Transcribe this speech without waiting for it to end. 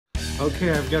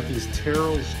Okay, I've got these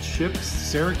Terrell's chips,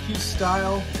 Syracuse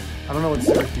style. I don't know what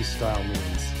Syracuse style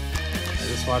means. I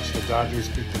just watched the Dodgers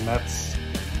beat the Mets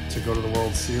to go to the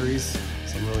World Series,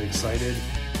 so I'm really excited.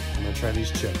 I'm gonna try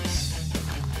these chips.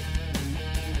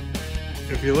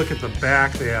 If you look at the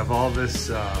back, they have all this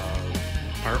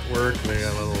artwork. They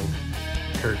got little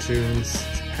cartoons.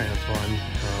 It's kind of fun.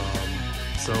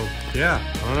 So yeah,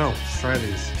 I don't know. Let's try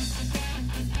these.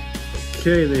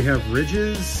 Okay, they have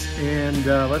ridges, and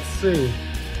let's see.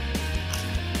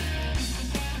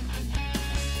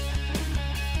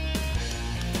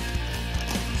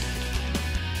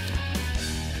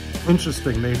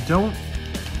 Interesting,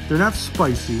 they're not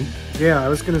spicy. Yeah, I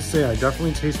was gonna say, I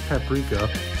definitely taste paprika.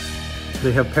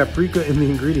 They have paprika in the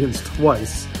ingredients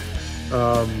twice.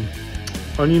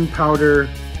 Onion powder,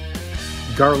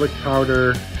 garlic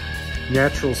powder,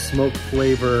 natural smoke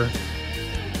flavor,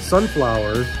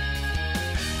 sunflowers.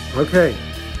 Okay,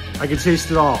 I can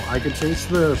taste it all. I can taste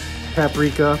the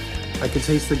paprika, I can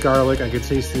taste the garlic, I can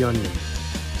taste the onion.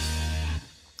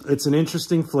 It's an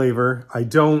interesting flavor. I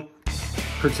don't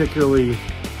particularly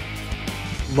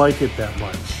like it that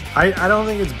much. I don't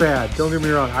think it's bad, don't get me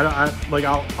wrong.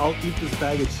 I'll eat this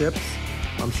bag of chips.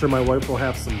 I'm sure my wife will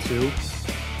have some too.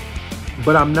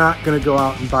 But I'm not gonna go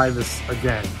out and buy this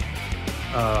again.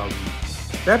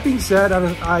 That being said,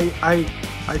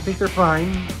 I think they're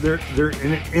fine. They're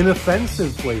an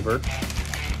inoffensive flavor.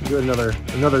 Do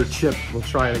another chip. We'll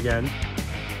try it again.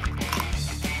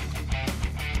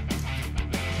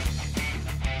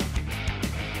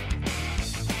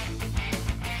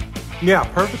 Yeah,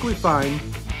 perfectly fine.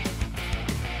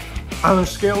 On a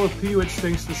scale of P, which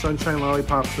stinks to sunshine,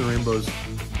 lollipops, and rainbows,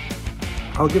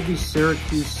 I'll give these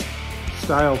Syracuse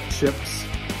style chips,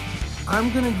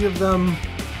 I'm gonna give them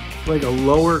like a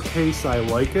lowercase I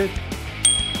like it.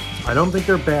 I don't think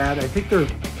they're bad. I think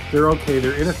they're okay.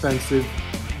 They're inoffensive.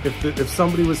 If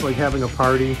somebody was like having a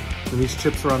party and these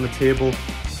chips were on the table,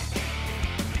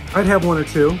 I'd have one or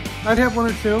two.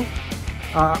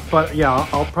 But yeah,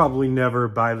 I'll probably never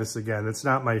buy this again. It's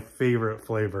not my favorite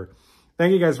flavor.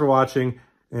 Thank you guys for watching.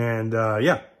 And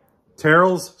yeah,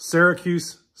 Terrell's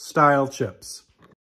Syracuse style chips.